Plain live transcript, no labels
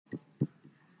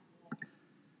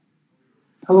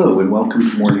Hello and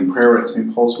welcome to morning prayer at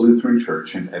St. Paul's Lutheran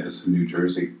Church in Edison, New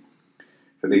Jersey.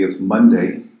 Today is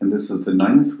Monday, and this is the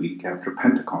 9th week after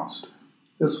Pentecost.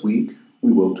 This week,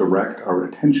 we will direct our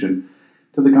attention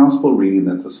to the Gospel reading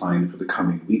that's assigned for the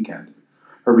coming weekend,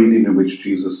 a reading in which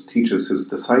Jesus teaches his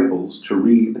disciples to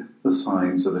read the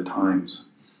signs of the times.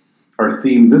 Our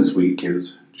theme this week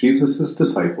is Jesus'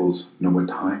 disciples know what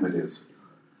time it is.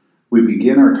 We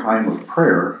begin our time of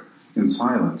prayer in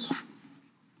silence.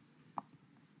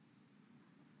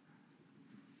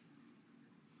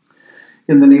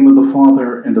 In the name of the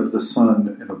Father, and of the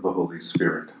Son, and of the Holy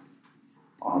Spirit.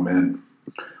 Amen.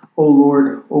 O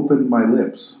Lord, open my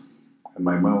lips, and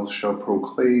my mouth shall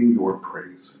proclaim your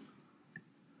praise.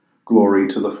 Glory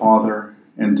to the Father,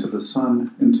 and to the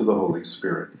Son, and to the Holy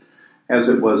Spirit, as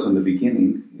it was in the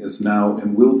beginning, is now,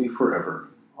 and will be forever.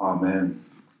 Amen.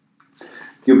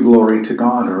 Give glory to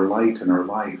God, our light and our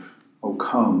life. O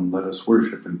come, let us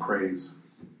worship and praise.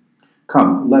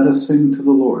 Come, let us sing to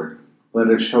the Lord. Let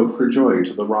us shout for joy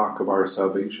to the rock of our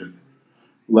salvation.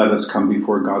 Let us come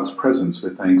before God's presence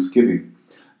with thanksgiving,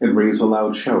 and raise a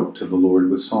loud shout to the Lord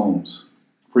with psalms.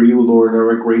 For you, Lord, are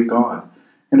a great God,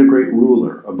 and a great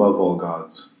ruler above all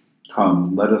gods.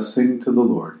 Come, let us sing to the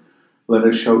Lord. Let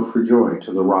us shout for joy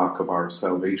to the rock of our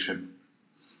salvation.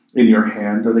 In your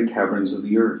hand are the caverns of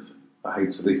the earth. The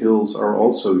heights of the hills are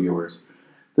also yours.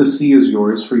 The sea is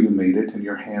yours, for you made it, and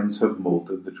your hands have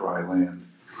molded the dry land.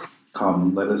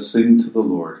 Come, let us sing to the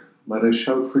Lord. Let us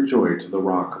shout for joy to the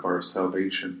rock of our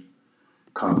salvation.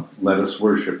 Come, let us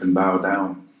worship and bow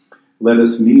down. Let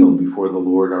us kneel before the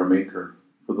Lord our Maker.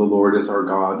 For the Lord is our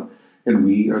God, and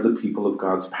we are the people of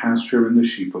God's pasture and the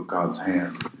sheep of God's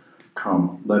hand.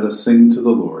 Come, let us sing to the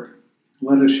Lord.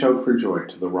 Let us shout for joy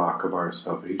to the rock of our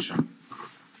salvation.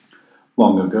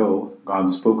 Long ago, God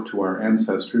spoke to our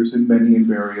ancestors in many and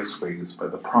various ways by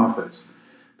the prophets.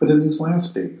 But in these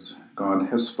last days, God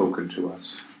has spoken to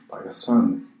us by a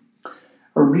Son.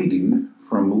 A reading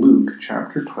from Luke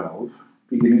chapter 12,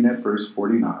 beginning at verse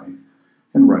 49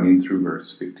 and running through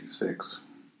verse 56.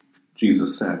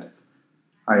 Jesus said,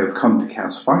 I have come to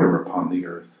cast fire upon the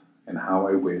earth, and how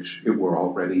I wish it were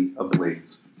already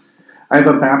ablaze. I have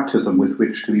a baptism with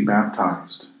which to be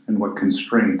baptized, and what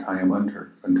constraint I am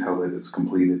under until it is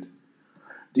completed.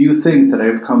 Do you think that I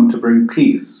have come to bring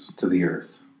peace to the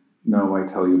earth? No,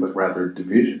 I tell you, but rather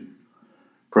division.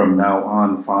 From now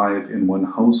on, 5 in one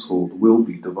household will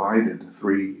be divided,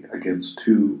 3 against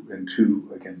 2, and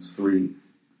 2 against 3.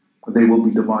 They will be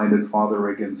divided, father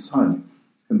against son,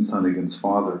 and son against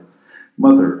father,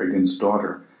 mother against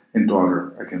daughter, and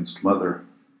daughter against mother,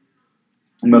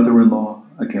 mother-in-law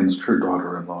against her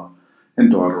daughter-in-law,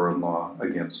 and daughter-in-law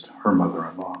against her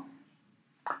mother-in-law.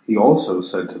 He also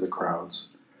said to the crowds,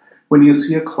 when you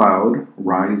see a cloud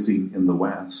rising in the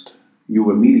west, you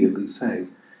immediately say,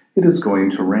 it is going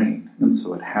to rain, and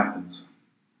so it happens.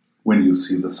 When you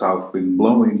see the south wind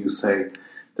blowing, you say,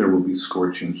 there will be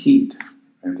scorching heat,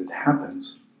 and it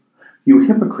happens. You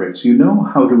hypocrites, you know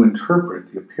how to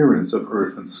interpret the appearance of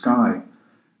earth and sky,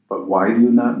 but why do you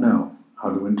not know how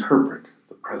to interpret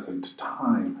the present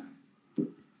time?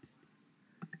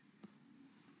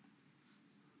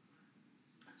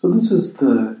 So this is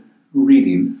the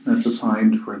reading that's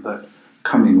assigned for the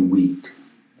coming week.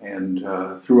 And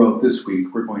throughout this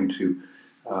week, we're going to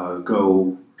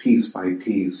go piece by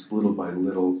piece, little by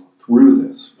little through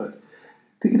this. But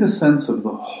to get a sense of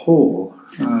the whole,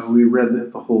 we read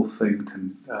the whole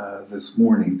thing this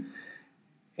morning.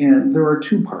 And there are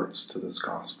 2 parts to this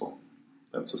gospel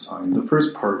that's assigned. The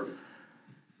first part,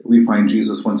 we find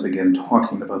Jesus once again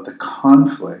talking about the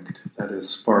conflict that is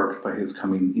sparked by his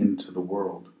coming into the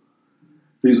world.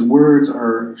 These words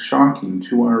are shocking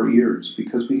to our ears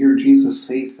because we hear Jesus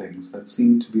say things that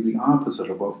seem to be the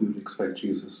opposite of what we would expect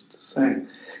Jesus to say.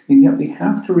 And yet we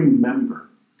have to remember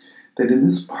that in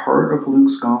this part of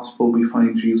Luke's gospel, we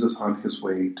find Jesus on his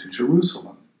way to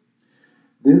Jerusalem.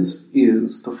 This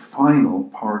is the final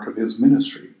part of his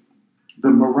ministry.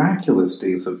 The miraculous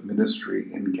days of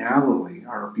ministry in Galilee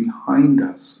are behind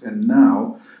us, and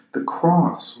now the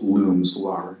cross looms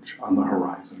large on the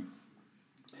horizon.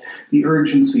 The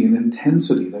urgency and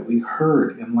intensity that we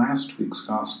heard in last week's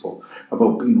gospel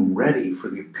about being ready for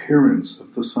the appearance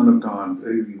of the Son of God,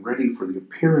 being ready for the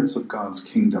appearance of God's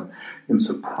kingdom in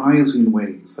surprising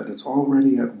ways, that it's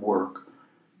already at work,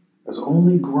 is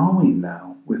only growing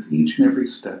now with each and every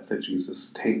step that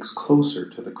Jesus takes closer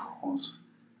to the cross.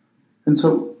 And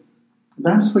so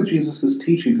that is what Jesus is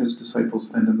teaching his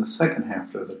disciples then in the second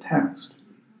half of the text.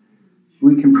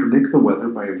 We can predict the weather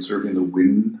by observing the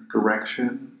wind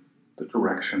direction, the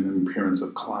direction and appearance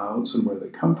of clouds and where they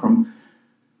come from.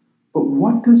 But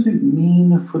what does it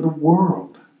mean for the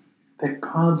world that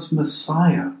God's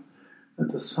Messiah,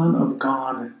 that the Son of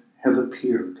God has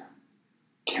appeared?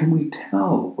 Can we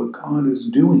tell what God is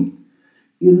doing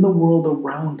in the world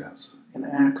around us and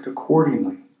act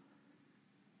accordingly?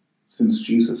 Since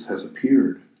Jesus has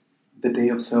appeared, the day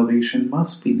of salvation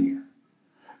must be near.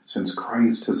 Since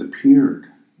Christ has appeared,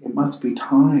 it must be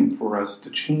time for us to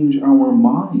change our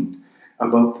mind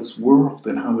about this world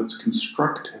and how it's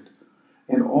constructed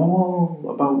and all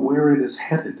about where it is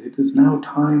headed. It is now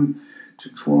time to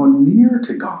draw near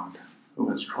to God, who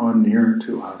has drawn near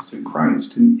to us in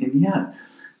Christ. And yet,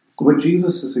 what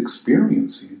Jesus is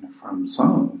experiencing from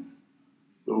some,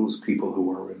 those people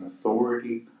who are in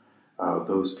authority,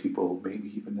 those people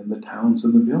maybe even in the towns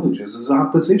and the villages, is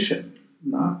opposition,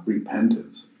 not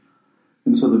repentance.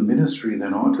 And so the ministry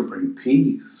that ought to bring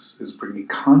peace is bringing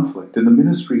conflict. And the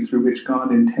ministry through which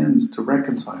God intends to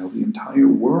reconcile the entire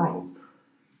world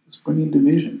is bringing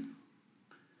division.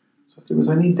 So if there was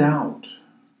any doubt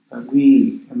that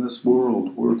we in this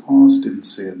world were lost in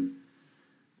sin,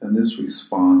 then this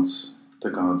response to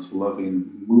God's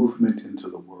loving movement into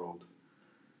the world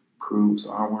proves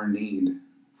our need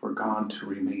for God to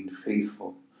remain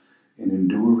faithful and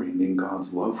enduring in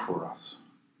God's love for us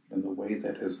in the way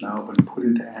that has now been put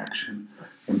into action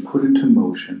and put into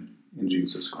motion in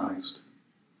Jesus Christ.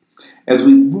 As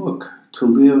we look to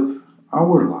live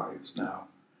our lives now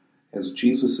as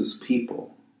Jesus'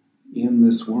 people in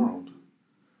this world,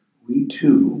 we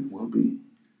too will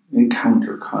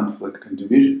encounter conflict and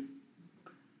division.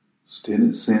 Sin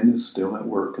is still at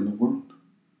work in the world.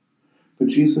 But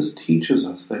Jesus teaches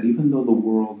us that even though the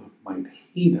world might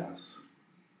hate us,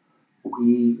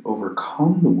 we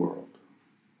overcome the world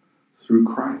through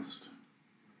Christ,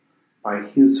 by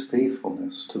his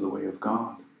faithfulness to the way of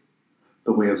God,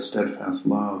 the way of steadfast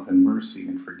love and mercy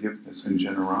and forgiveness and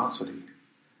generosity.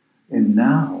 And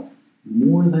now,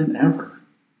 more than ever,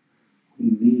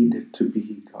 we need to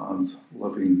be God's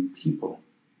loving people,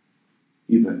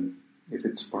 even if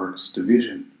it sparks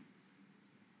division,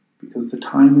 because the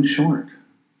time is short,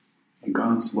 and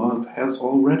God's love has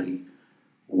already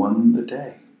won the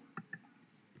day.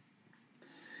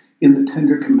 In the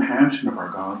tender compassion of our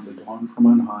God, the dawn from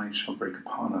on high shall break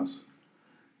upon us.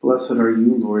 Blessed are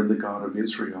you, Lord, the God of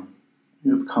Israel.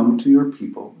 You have come to your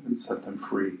people and set them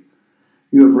free.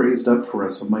 You have raised up for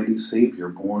us a mighty Savior,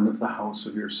 born of the house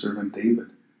of your servant David.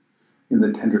 In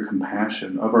the tender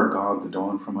compassion of our God, the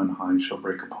dawn from on high shall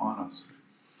break upon us.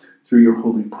 Through your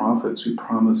holy prophets, you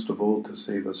promised of old to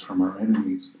save us from our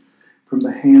enemies, from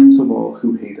the hands of all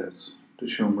who hate us, to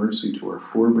show mercy to our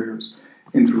forebears,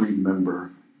 and to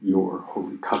remember your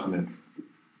holy covenant.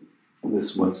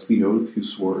 This was the oath you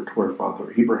swore to our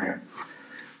father Abraham,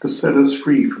 to set us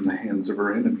free from the hands of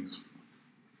our enemies,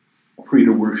 free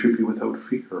to worship you without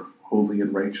fear, holy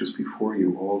and righteous before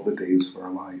you all the days of our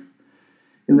life.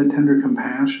 In the tender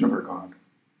compassion of our God,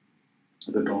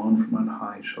 the dawn from on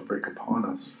high shall break upon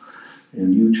us,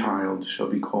 and you, child, shall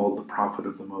be called the prophet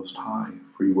of the Most High,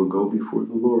 for you will go before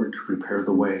the Lord to prepare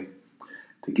the way,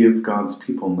 to give God's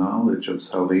people knowledge of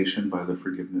salvation by the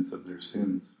forgiveness of their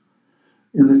sins.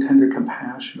 In the tender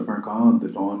compassion of our God, the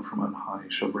dawn from on high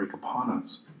shall break upon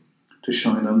us, to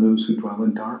shine on those who dwell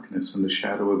in darkness and the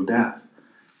shadow of death,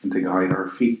 and to guide our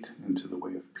feet into the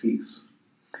way of peace.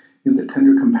 In the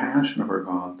tender compassion of our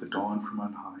God, the dawn from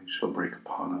on high shall break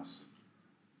upon us.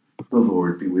 The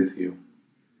Lord be with you.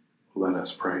 Let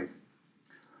us pray.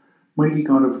 Mighty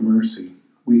God of mercy,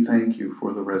 we thank you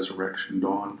for the resurrection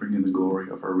dawn, bringing the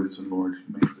glory of our risen Lord,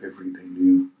 who makes every day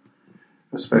new.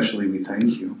 Especially we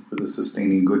thank you for the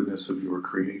sustaining goodness of your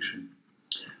creation,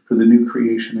 for the new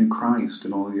creation in Christ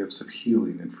and all the gifts of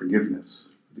healing and forgiveness,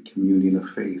 for the communion of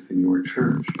faith in your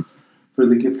church, for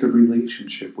the gift of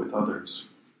relationship with others.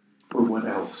 For what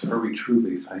else are we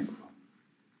truly thankful?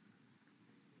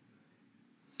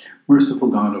 Merciful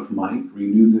God of might,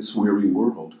 renew this weary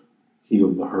world,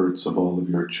 heal the hurts of all of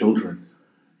your children,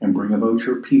 and bring about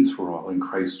your peace for all in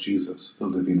Christ Jesus, the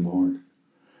living Lord.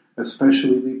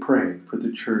 Especially we pray for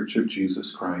the Church of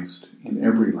Jesus Christ in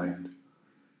every land,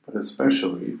 but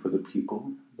especially for the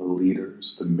people, the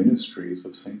leaders, the ministries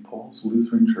of St. Paul's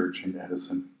Lutheran Church in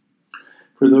Edison,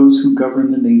 for those who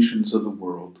govern the nations of the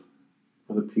world,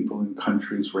 for the people in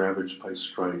countries ravaged by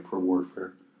strife or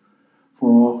warfare, for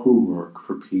all who work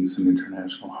for peace and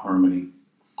international harmony,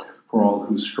 for all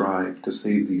who strive to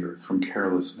save the earth from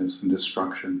carelessness and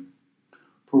destruction.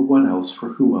 For what else, for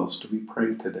who else do we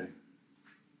pray today?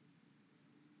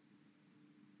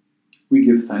 We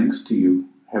give thanks to you,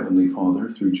 Heavenly Father,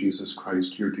 through Jesus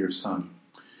Christ, your dear Son,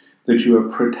 that you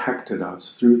have protected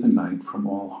us through the night from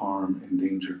all harm and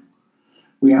danger.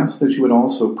 We ask that you would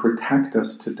also protect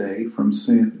us today from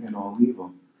sin and all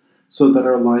evil, so that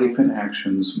our life and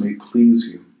actions may please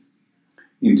you.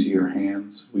 Into your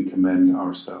hands we commend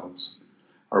ourselves,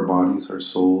 our bodies, our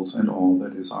souls, and all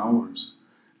that is ours.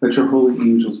 Let your holy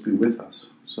angels be with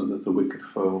us, so that the wicked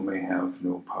foe may have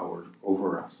no power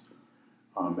over us.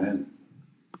 Amen.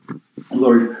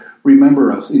 Lord,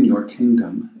 remember us in your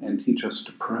kingdom and teach us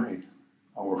to pray.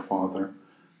 Our Father,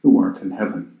 who art in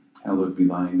heaven, hallowed be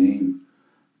thy name.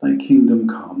 Thy kingdom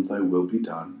come, thy will be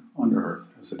done, on earth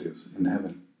as it is in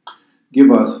heaven. Give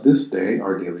us this day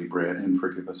our daily bread, and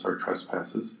forgive us our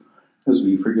trespasses, as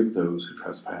we forgive those who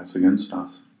trespass against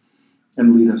us.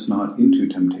 And lead us not into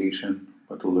temptation,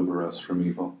 but deliver us from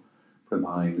evil. For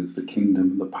thine is the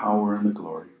kingdom, the power, and the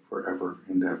glory, forever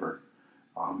and ever.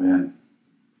 Amen.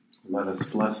 Let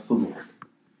us bless the Lord.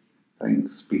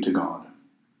 Thanks be to God.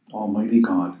 Almighty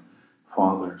God,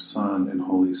 Father, Son, and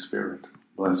Holy Spirit,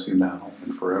 bless you now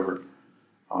and forever.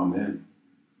 Amen.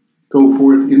 Go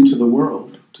forth into the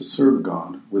world to serve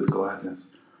God with gladness.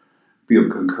 Be of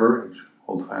good courage.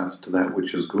 Hold fast to that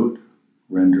which is good.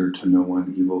 Render to no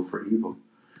one evil for evil.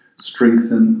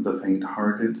 Strengthen the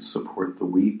faint-hearted. Support the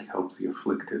weak. Help the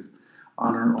afflicted.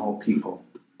 Honor all people.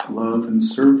 Love and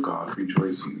serve God,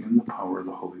 rejoicing in the power of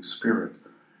the Holy Spirit.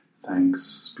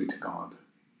 Thanks be to God.